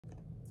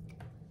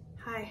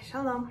Hi,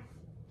 shalom.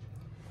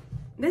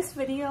 This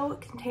video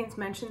contains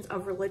mentions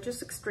of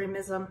religious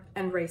extremism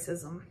and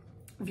racism.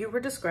 Viewer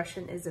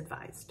discretion is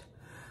advised.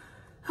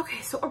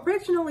 Okay, so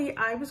originally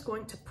I was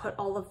going to put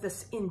all of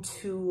this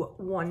into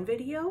one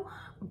video,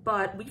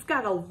 but we've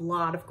got a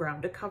lot of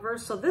ground to cover.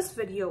 So this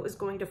video is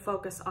going to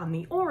focus on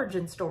the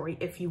origin story,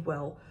 if you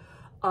will,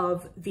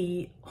 of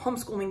the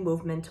homeschooling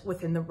movement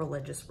within the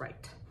religious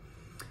right.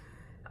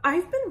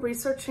 I've been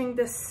researching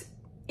this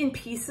in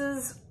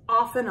pieces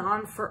off and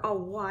on for a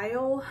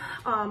while.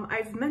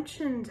 I've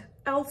mentioned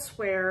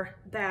elsewhere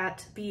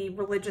that the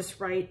religious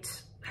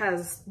right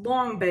has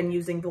long been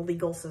using the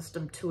legal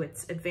system to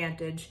its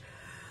advantage,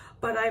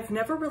 but I've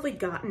never really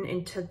gotten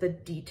into the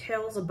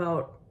details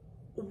about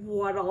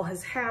what all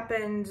has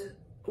happened,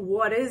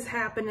 what is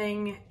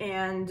happening,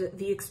 and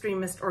the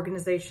extremist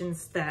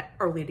organizations that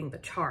are leading the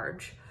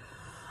charge.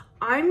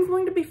 I'm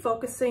going to be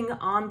focusing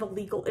on the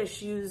legal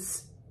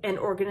issues and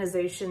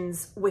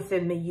organizations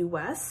within the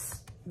US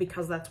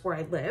because that's where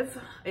I live.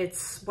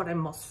 It's what I'm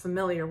most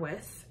familiar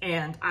with,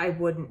 and I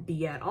wouldn't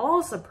be at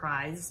all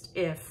surprised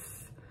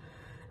if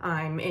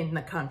I'm in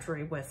the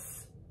country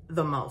with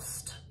the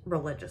most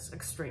religious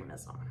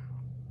extremism.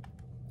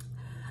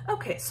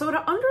 Okay, so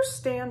to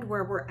understand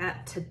where we're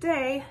at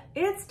today,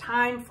 it's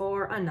time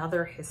for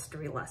another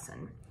history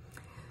lesson.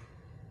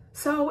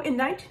 So in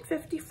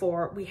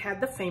 1954, we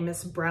had the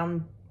famous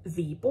Brown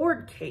v.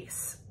 Board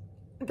case.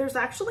 There's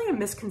actually a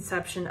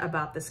misconception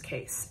about this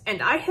case,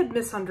 and I had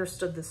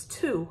misunderstood this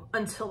too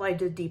until I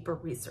did deeper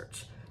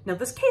research. Now,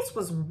 this case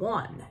was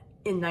won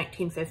in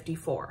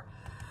 1954.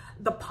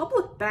 The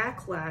public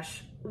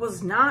backlash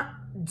was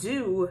not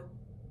due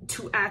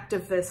to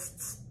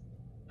activists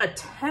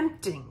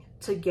attempting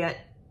to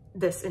get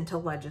this into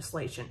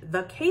legislation.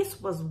 The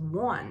case was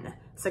won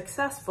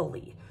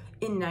successfully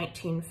in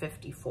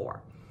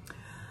 1954.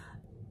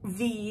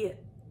 The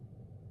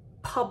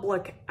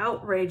public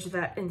outrage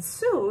that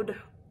ensued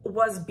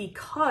was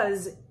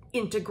because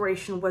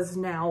integration was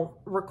now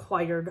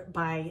required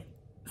by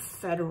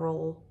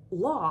federal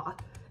law,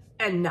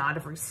 and not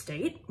every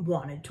state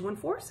wanted to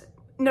enforce it.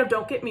 Now,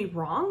 don't get me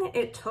wrong,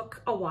 it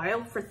took a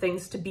while for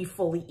things to be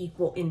fully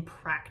equal in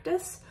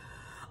practice,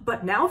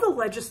 but now the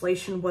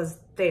legislation was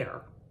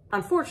there.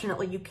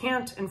 Unfortunately, you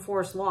can't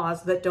enforce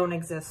laws that don't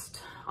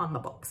exist on the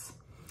books.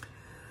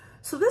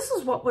 So this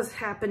is what was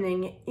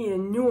happening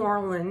in New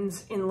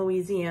Orleans in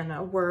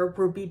Louisiana, where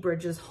Ruby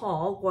Bridges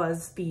Hall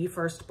was the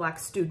first Black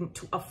student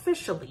to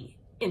officially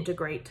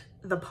integrate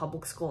the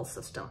public school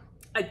system.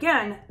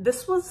 Again,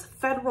 this was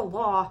federal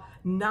law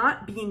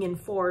not being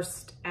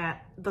enforced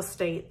at the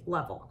state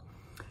level.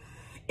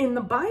 In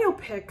the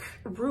biopic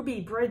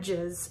Ruby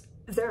Bridges,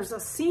 there's a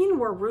scene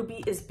where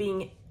Ruby is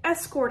being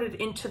escorted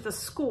into the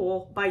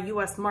school by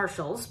U.S.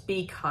 Marshals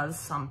because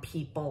some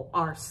people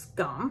are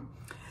scum.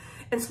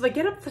 And so they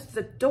get up to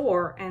the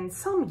door and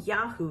some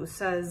yahoo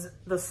says,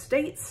 the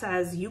state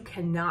says you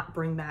cannot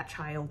bring that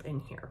child in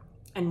here.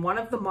 And one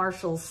of the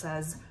marshals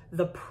says,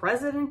 the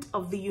President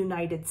of the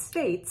United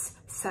States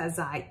says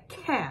I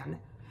can.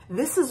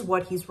 This is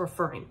what he's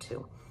referring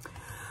to.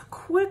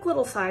 Quick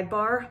little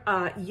sidebar.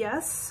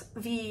 Yes,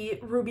 the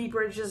Ruby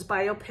Bridges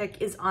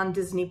biopic is on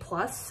Disney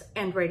Plus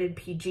and rated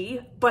PG,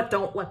 but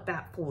don't let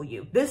that fool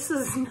you. This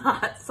is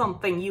not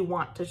something you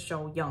want to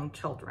show young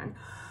children.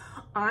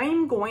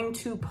 I'm going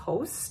to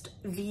post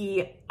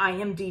the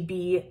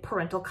IMDb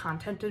parental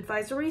content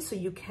advisory so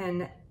you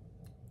can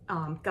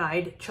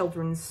guide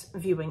children's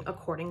viewing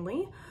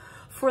accordingly.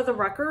 For the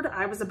record,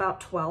 I was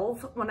about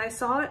 12 when I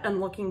saw it, and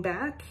looking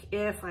back,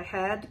 if I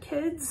had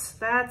kids,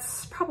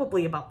 that's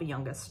probably about the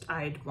youngest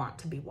I'd want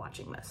to be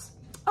watching this.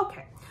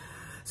 Okay,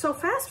 so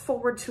fast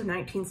forward to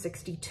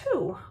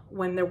 1962,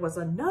 when there was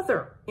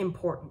another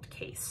important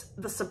case,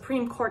 the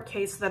Supreme Court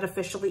case that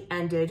officially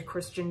ended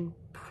Christian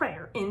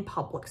prayer in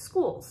public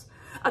schools.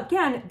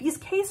 Again, these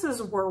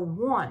cases were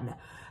won.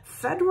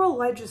 Federal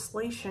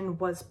legislation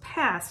was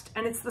passed,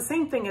 and it's the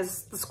same thing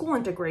as the school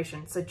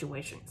integration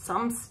situation.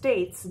 Some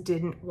states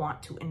didn't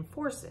want to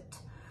enforce it.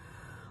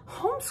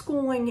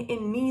 Homeschooling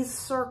in these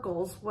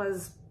circles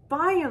was,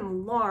 by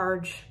and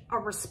large, a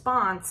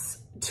response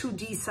to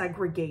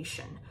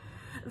desegregation.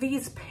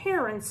 These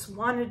parents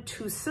wanted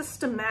to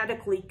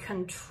systematically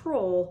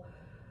control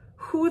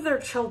who their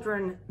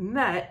children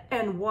met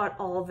and what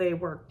all they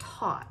were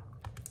taught.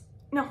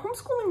 Now,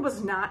 homeschooling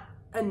was not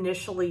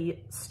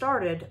initially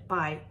started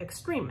by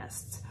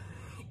extremists.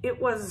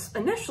 It was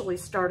initially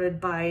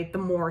started by the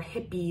more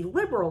hippie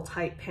liberal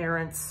type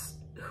parents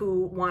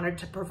who wanted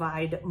to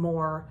provide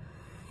more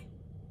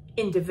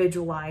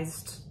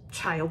individualized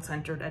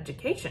child-centered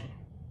education.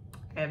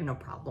 I have no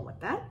problem with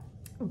that.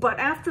 But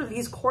after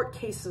these court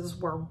cases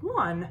were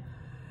won,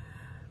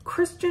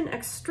 Christian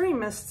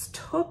extremists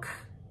took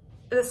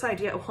this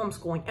idea of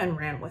homeschooling and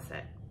ran with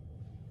it.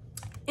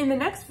 In the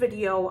next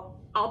video,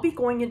 I'll be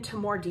going into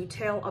more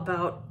detail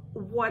about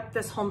what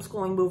this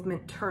homeschooling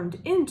movement turned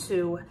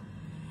into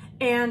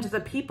and the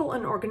people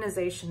and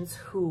organizations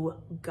who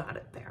got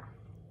it there.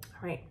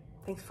 All right,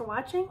 thanks for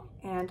watching,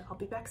 and I'll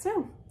be back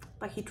soon.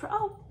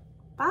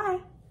 Bye.